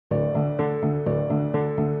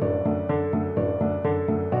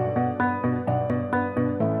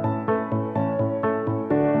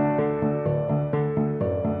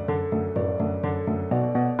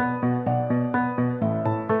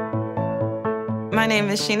My name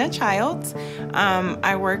is Sheena Childs.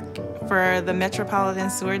 I work for the Metropolitan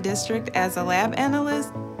Sewer District as a lab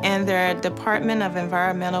analyst in their Department of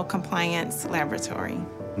Environmental Compliance Laboratory.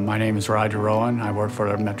 My name is Roger Rowan. I work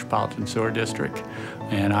for the Metropolitan Sewer District,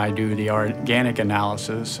 and I do the organic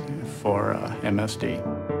analysis for MSD.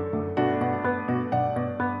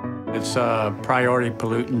 It's priority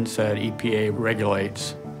pollutants that EPA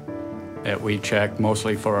regulates that we check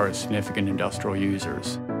mostly for our significant industrial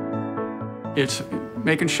users. It's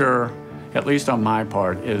making sure, at least on my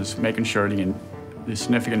part, is making sure the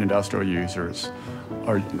significant industrial users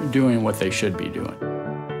are doing what they should be doing.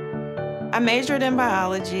 I majored in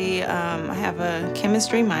biology. I have a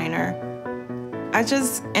chemistry minor. I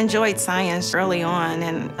just enjoyed science early on,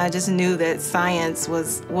 and I just knew that science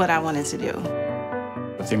was what I wanted to do.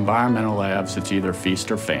 With the environmental labs, it's either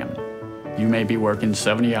feast or famine. You may be working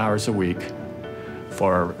 70 hours a week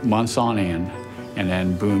for months on end, and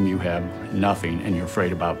then boom, you have nothing and you're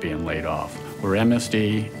afraid about being laid off. Where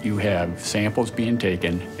MSD, you have samples being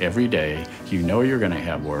taken every day. You know you're gonna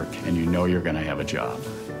have work and you know you're gonna have a job.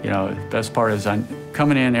 You know, the best part is I'm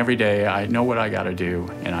coming in every day, I know what I gotta do,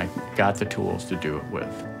 and I got the tools to do it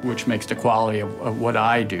with, which makes the quality of what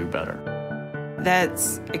I do better.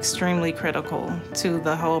 That's extremely critical to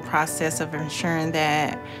the whole process of ensuring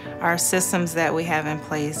that our systems that we have in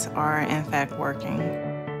place are in fact working.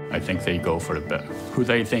 I think they go for the best, who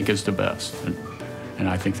they think is the best, and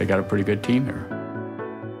I think they got a pretty good team here.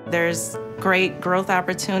 There's great growth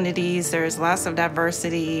opportunities, there's lots of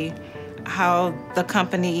diversity, how the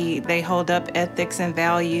company, they hold up ethics and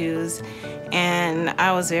values, and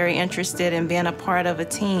I was very interested in being a part of a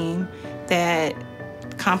team that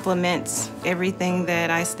complements everything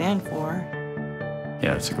that I stand for.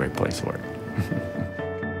 Yeah, it's a great place to work.